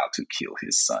was about to kill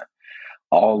his son,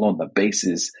 all on the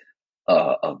basis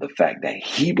of the fact that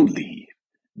he believed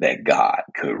that God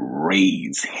could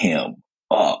raise him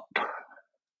up.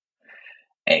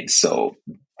 And so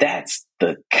that's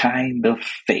the kind of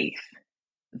faith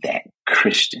that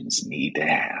Christians need to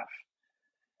have.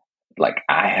 Like,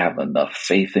 I have enough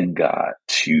faith in God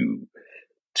to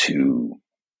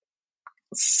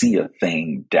see a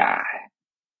thing die,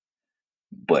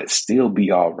 but still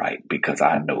be all right because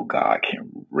I know God can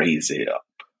raise it up.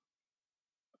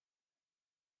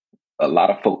 A lot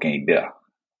of folk ain't there.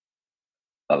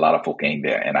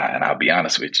 And I'll be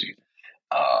honest with you.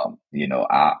 I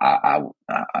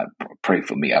pray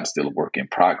for me. I'm still a work in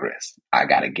progress. I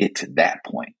got to get to that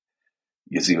point.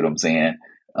 You see what I'm saying?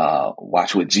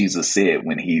 Watch what Jesus said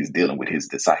when he's dealing with his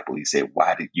disciple. He said,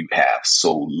 why did you have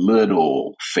so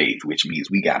little faith? Which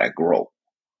means we got to grow,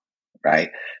 right?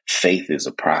 Faith is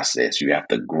a process. You have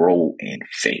to grow in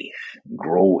faith,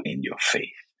 grow in your faith,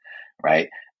 right?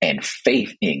 And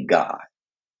faith in God.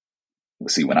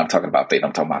 See, when I'm talking about faith,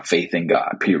 I'm talking about faith in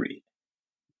God, period.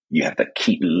 You have to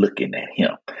keep looking at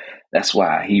him. That's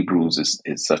why Hebrews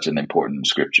is such an important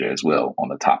scripture as well on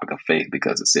the topic of faith,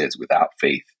 because it says without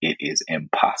faith, it is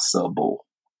impossible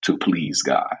to please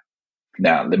God.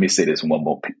 Now, let me say this one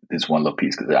little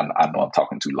piece, because I know I'm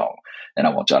talking too long and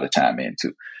I want y'all to chime in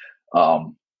too.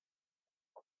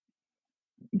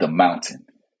 The mountain,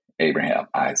 Abraham,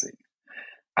 Isaac.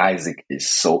 Isaac is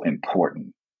so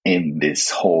important in this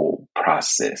whole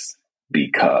process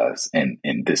because, and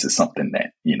this is something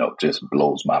that, just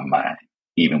blows my mind.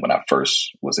 Even when I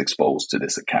first was exposed to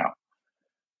this account,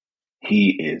 he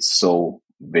is so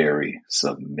very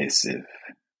submissive.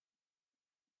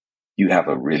 You have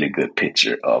a really good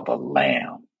picture of a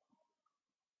lamb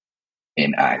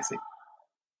in Isaac.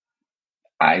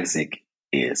 Isaac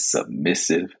is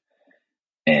submissive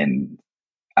and,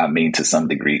 I mean, to some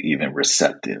degree, even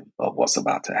receptive of what's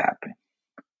about to happen.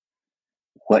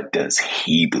 What does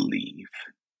he believe?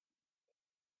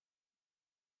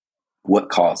 What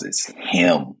causes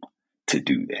him to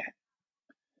do that?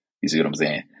 You see what I'm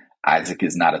saying? Isaac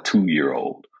is not a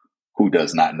 2-year-old who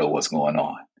does not know what's going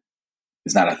on.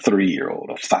 He's not a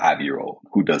 3-year-old, a 5-year-old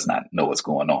who does not know what's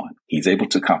going on. He's able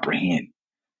to comprehend,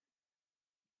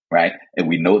 right? And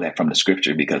we know that from the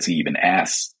scripture because he even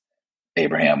asks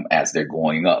Abraham as they're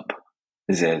going up.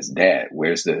 He says, Dad,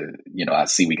 where's I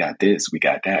see we got this, we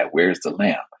got that. Where's the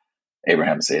lamb?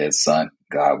 Abraham says, son,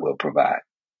 God will provide.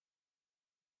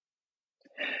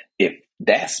 If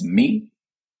that's me,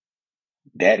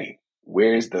 Daddy,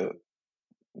 where's the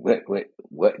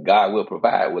what God will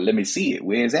provide? Well, let me see it.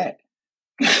 Where's that?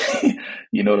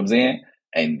 You know what I'm saying?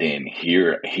 And then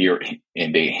here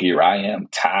I am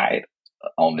tied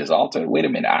on this altar. Wait a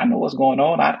minute, I know what's going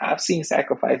on. I've seen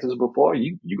sacrifices before.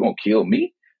 You gonna kill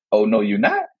me? Oh no, you're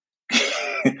not.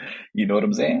 You know what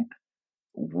I'm saying?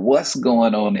 What's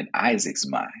going on in Isaac's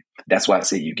mind? That's why I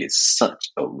say you get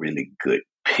such a really good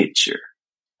picture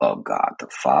of God the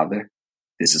Father.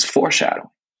 This is foreshadowing.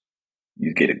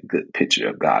 You get a good picture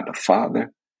of God the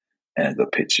Father and a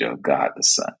good picture of God the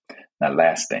Son. Now,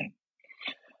 last thing,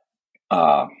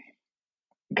 God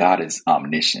is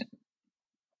omniscient,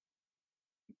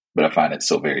 but I find it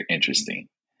so very interesting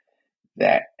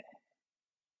that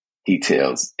he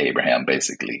tells Abraham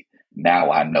basically, now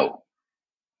I know.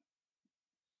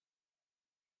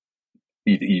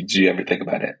 Did you ever think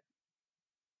about that?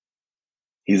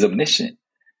 He's omniscient,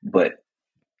 but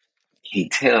he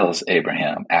tells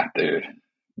Abraham after,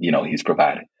 he's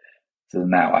provided. So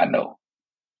now I know.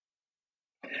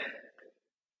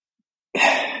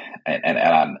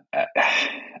 And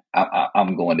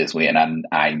I'm going this way, and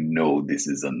I know this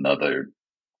is another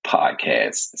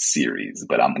podcast series,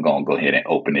 but I'm going to go ahead and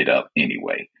open it up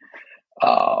anyway.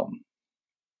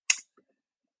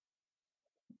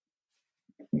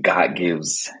 God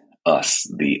gives us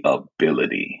the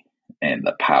ability and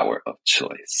the power of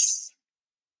choice.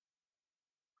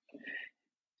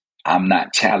 I'm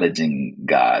not challenging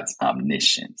God's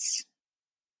omniscience,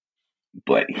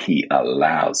 but he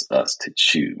allows us to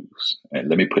choose. And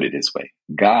let me put it this way.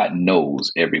 God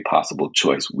knows every possible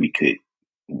choice we could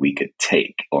we could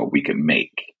take or we could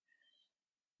make,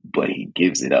 but he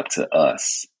gives it up to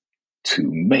us to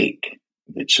make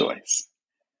the choice.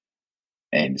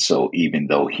 And so even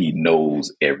though he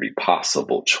knows every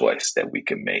possible choice that we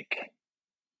can make,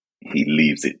 he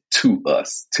leaves it to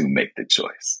us to make the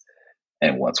choice.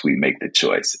 And once we make the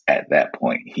choice, at that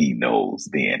point, he knows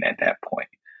then at that point.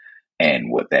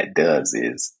 And what that does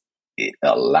is it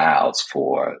allows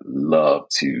for love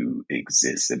to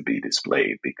exist and be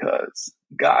displayed, because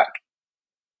God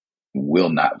will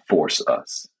not force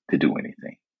us to do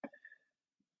anything,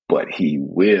 but he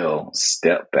will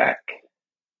step back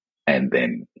and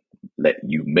then let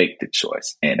you make the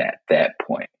choice. And at that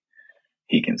point,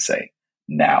 he can say,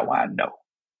 now I know.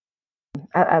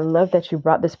 I love that you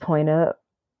brought this point up,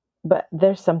 but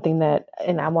there's something that,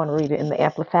 and I want to read it in the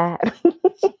Amplified.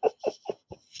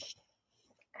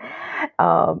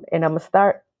 And I'm gonna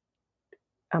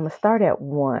start at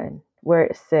 1, where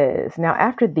it says, now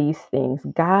after these things,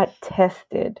 God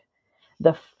tested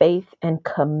the faith and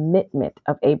commitment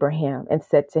of Abraham and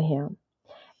said to him,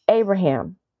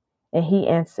 Abraham, and he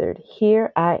answered,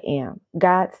 here I am.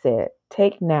 God said,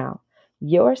 take now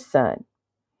your son,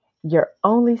 your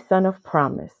only son of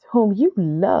promise, whom you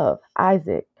love,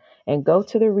 Isaac, and go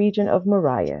to the region of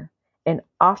Moriah and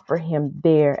offer him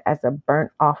there as a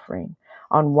burnt offering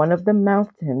on one of the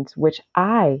mountains which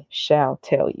I shall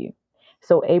tell you.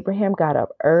 So Abraham got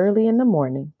up early in the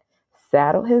morning,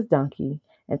 saddled his donkey,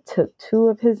 and took 2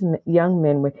 of his young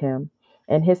men with him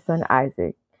and his son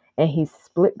Isaac, and he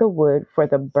split the wood for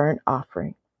the burnt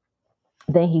offering.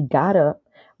 Then he got up,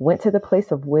 went to the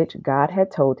place of which God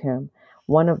had told him.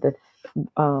 On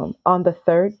the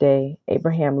 3rd day,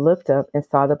 Abraham looked up and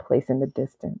saw the place in the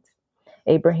distance.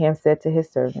 Abraham said to his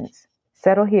servants,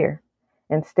 settle here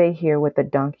and stay here with the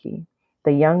donkey.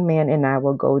 The young man and I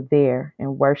will go there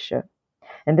and worship.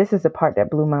 And this is the part that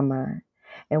blew my mind.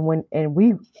 And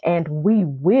we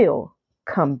will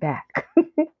come back.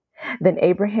 Then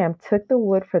Abraham took the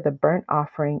wood for the burnt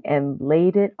offering and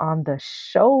laid it on the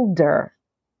shoulder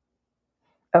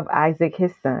of Isaac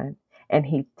his son, and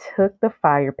he took the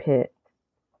fire pit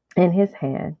in his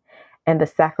hand and the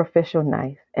sacrificial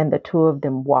knife, and the 2 of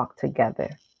them walked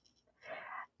together.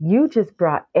 You just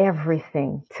brought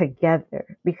everything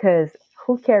together, because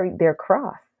who carried their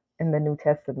cross in the New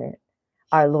Testament?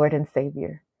 Our Lord and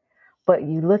Savior. But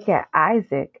you look at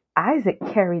Isaac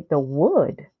carried the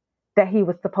wood that he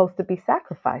was supposed to be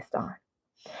sacrificed on.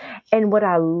 And what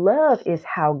I love is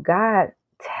how God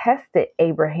tested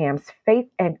Abraham's faith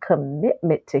and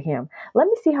commitment to him. Let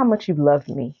me see how much you love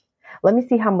me. Let me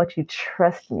see how much you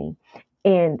trust me.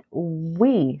 And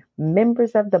we,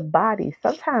 members of the body,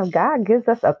 sometimes God gives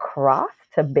us a cross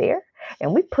to bear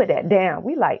and we put that down.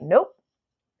 We like, nope,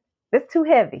 it's too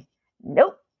heavy.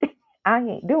 Nope, I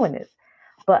ain't doing this.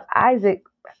 But Isaac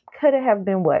could have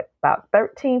been about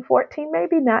 13, 14,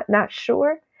 maybe, not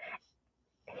sure.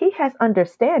 He has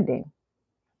understanding.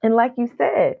 And like you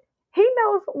said, he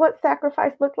knows what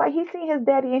sacrifice looks like. He's seen his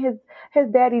daddy, and his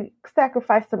daddy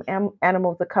sacrificed some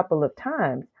animals a couple of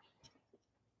times.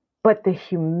 But the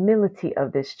humility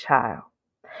of this child.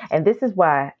 And this is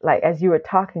why, like, as you were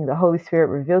talking, the Holy Spirit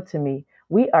revealed to me,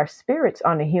 we are spirits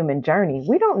on a human journey.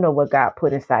 We don't know what God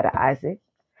put inside of Isaac.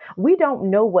 We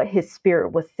don't know what his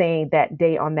spirit was saying that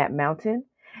day on that mountain.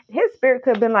 His spirit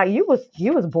could have been like, you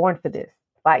was born for this.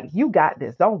 Like, you got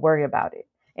this. Don't worry about it.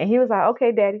 And he was like,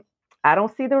 okay, daddy, I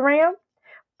don't see the ram,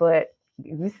 but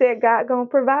you said God gonna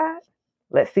provide.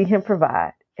 Let's see him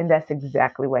provide. And that's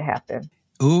exactly what happened.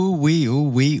 Ooh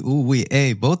wee.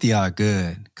 Hey, both of y'all are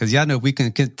good. Because y'all know if we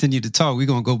can continue to talk, we're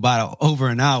going to go by over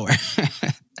an hour.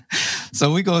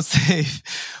 So we're going to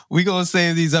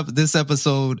save this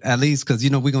episode, at least, because,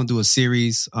 we're going to do a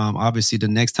series. Obviously, the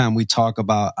next time we talk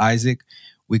about Isaac,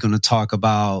 we're going to talk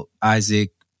about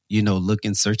Isaac,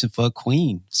 searching for a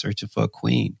queen.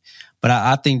 But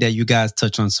I think that you guys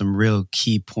touch on some real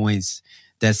key points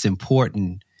that's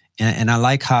important. And I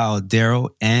like how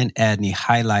Daryl and Adney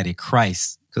highlighted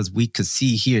Christ, because we could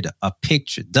see here the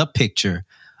picture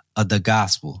of the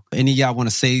gospel. Any of y'all want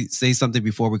to say something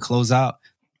before we close out?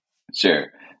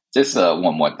 Sure. Just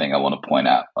one more thing I want to point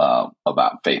out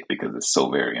about faith, because it's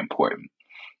so very important,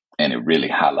 and it really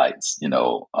highlights,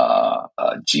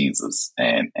 Jesus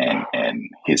and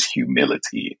his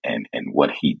humility and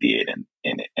what he did,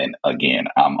 and again,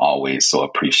 I'm always so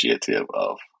appreciative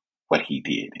of what he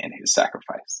did and his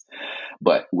sacrifice.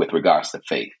 But with regards to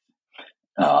faith,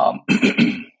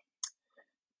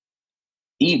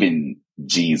 even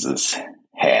Jesus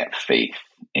had faith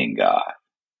in God.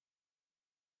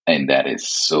 And that is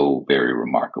so very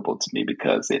remarkable to me,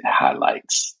 because it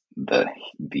highlights the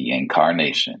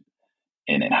incarnation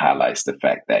And it highlights the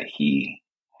fact that he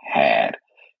had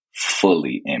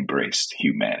fully embraced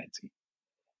humanity.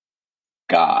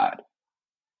 God,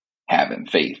 having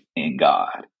faith in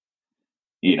God.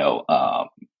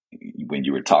 When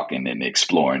you were talking and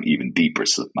exploring even deeper,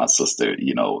 my sister,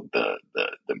 the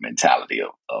mentality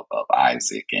of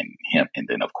Isaac and him, and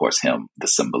then of course him, the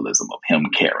symbolism of him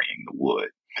carrying the wood.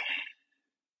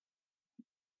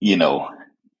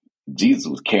 Jesus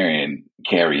was carrying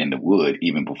the wood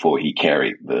even before he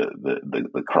carried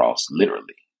the cross,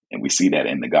 literally, and we see that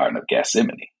in the Garden of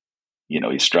Gethsemane.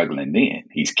 He's struggling then,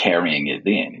 he's carrying it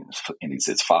then, and he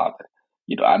says, "Father,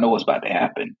 I know what's about to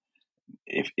happen.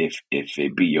 If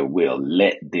it be your will,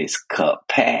 let this cup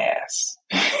pass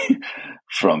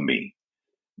from me.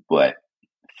 But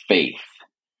faith,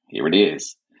 here it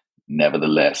is.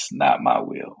 Nevertheless, not my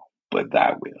will, but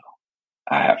thy will.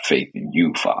 I have faith in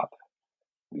you, Father.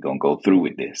 We're going to go through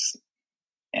with this.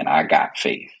 And I got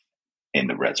faith in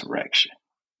the resurrection."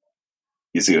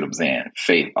 You see what I'm saying?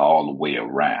 Faith all the way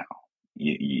around.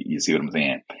 You see what I'm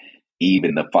saying?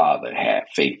 Even the Father had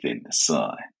faith in the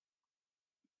Son.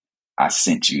 I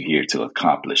sent you here to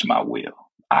accomplish my will.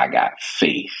 I got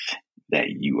faith that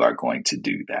you are going to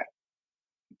do that.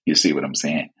 You see what I'm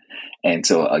saying? And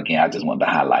so, again, I just wanted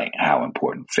to highlight how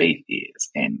important faith is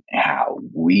and how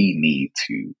we need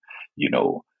to,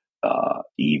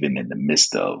 even in the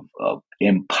midst of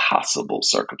impossible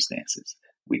circumstances,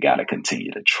 we got to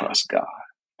continue to trust God,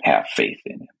 have faith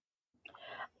in him.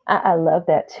 I love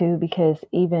that too, because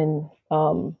even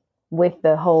with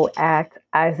the whole act,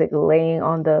 Isaac laying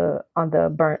on the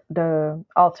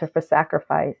altar for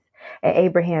sacrifice, and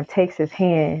Abraham takes his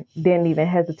hand, didn't even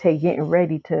hesitate, getting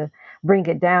ready to bring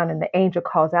it down, and the angel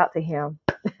calls out to him,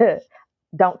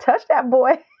 "Don't touch that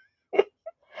boy."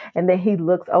 And then he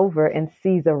looks over and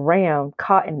sees a ram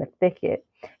caught in the thicket.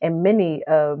 And many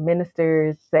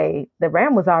ministers say the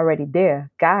ram was already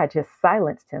there. God just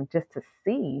silenced him just to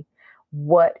see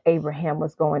what Abraham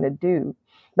was going to do.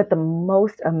 But the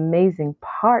most amazing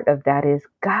part of that is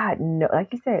God,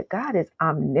 like you said, God is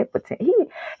omnipotent.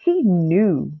 He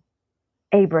knew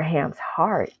Abraham's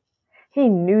heart. He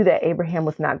knew that Abraham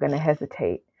was not going to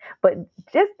hesitate. But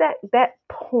just that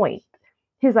point,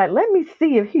 he's like, let me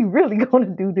see if he really going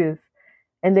to do this.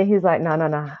 And then he's like,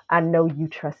 no. I know you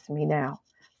trust me now.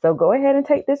 So go ahead and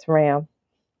take this ram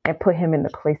and put him in the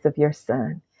place of your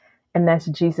son. And that's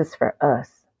Jesus for us.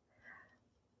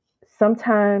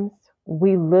 Sometimes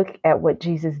we look at what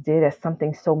Jesus did as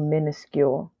something so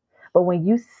minuscule. But when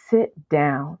you sit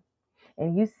down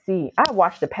and you see, I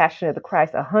watched The Passion of the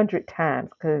Christ 100 times,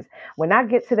 because when I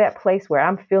get to that place where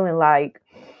I'm feeling like,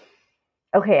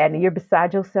 okay, and you're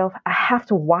beside yourself, I have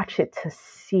to watch it to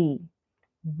see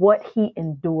what he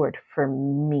endured for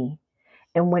me.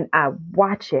 And when I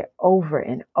watch it over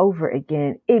and over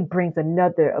again, it brings a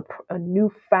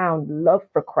newfound love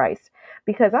for Christ.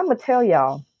 Because I'm going to tell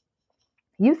y'all,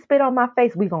 you spit on my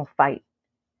face, we going to fight.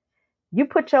 You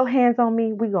put your hands on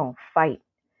me, we going to fight.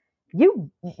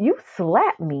 You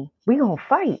slap me, we going to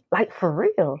fight. Like, for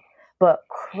real. But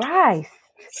Christ.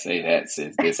 Say that,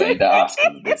 sis. This ain't the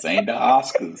Oscars. This ain't the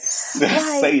Oscars.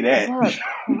 Say that. But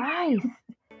Christ,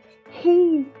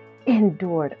 he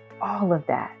endured all of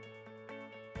that.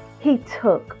 He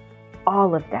took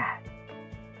all of that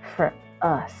for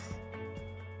us.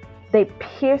 They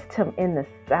pierced him in the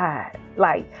side.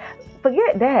 Like,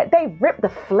 forget that. They ripped the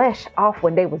flesh off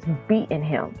when they was beating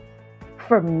him.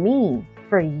 For me,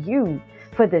 for you,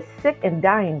 for the sick and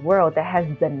dying world that has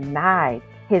denied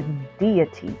his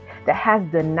deity, that has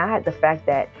denied the fact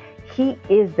that he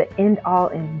is the end all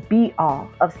and be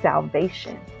all of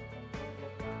salvation.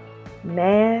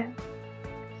 Man,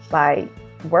 like,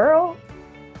 world,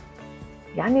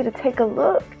 y'all need to take a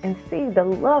look and see the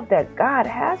love that God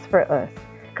has for us,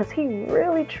 because he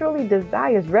really, truly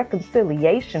desires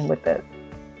reconciliation with us.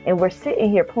 And we're sitting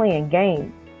here playing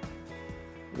games.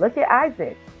 Look at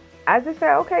Isaac. Isaac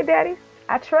said, okay, Daddy,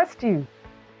 I trust you.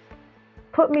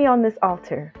 Put me on this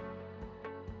altar.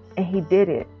 And he did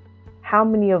it. How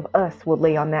many of us will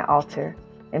lay on that altar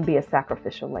and be a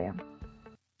sacrificial lamb?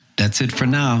 That's it for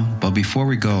now. But before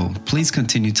we go, please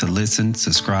continue to listen,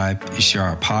 subscribe, and share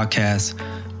our podcast.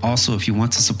 Also, if you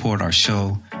want to support our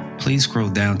show, please scroll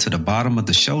down to the bottom of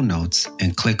the show notes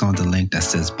and click on the link that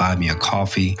says Buy Me a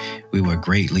Coffee. We would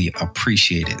greatly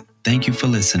appreciate it. Thank you for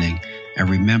listening. And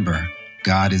remember,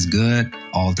 God is good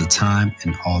all the time,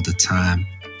 and all the time,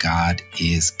 God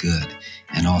is good.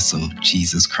 And also,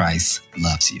 Jesus Christ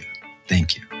loves you.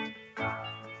 Thank you.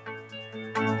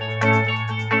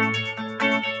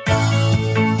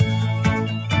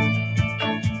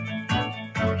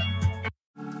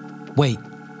 Wait,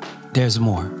 there's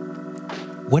more.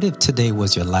 What if today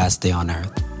was your last day on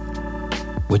earth?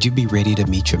 Would you be ready to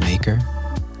meet your Maker?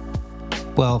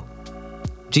 Well,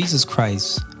 Jesus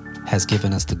Christ has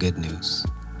given us the good news.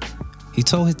 He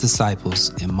told his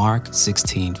disciples in Mark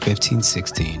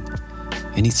 16:15-16,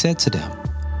 and he said to them,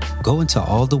 "Go into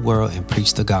all the world and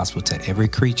preach the gospel to every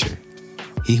creature.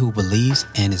 He who believes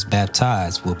and is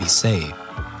baptized will be saved,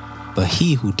 but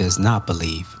he who does not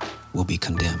believe will be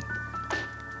condemned."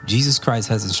 Jesus Christ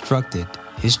has instructed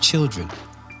his children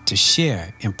to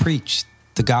share and preach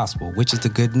the gospel, which is the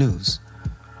good news,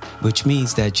 which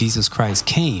means that Jesus Christ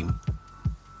came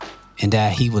and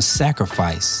that he was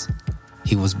sacrificed,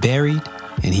 he was buried,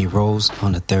 and he rose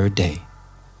on the third day.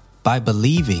 By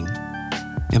believing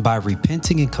and by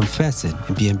repenting and confessing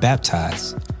and being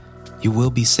baptized, you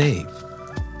will be saved.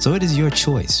 So it is your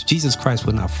choice. Jesus Christ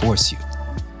will not force you.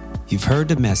 You've heard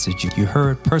the message, you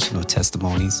heard personal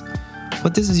testimonies,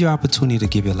 but this is your opportunity to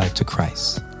give your life to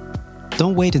Christ.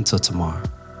 Don't wait until tomorrow,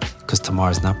 because tomorrow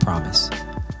is not promised.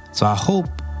 So I hope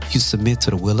you submit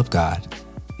to the will of God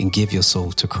and give your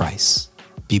soul to Christ.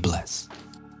 Be blessed.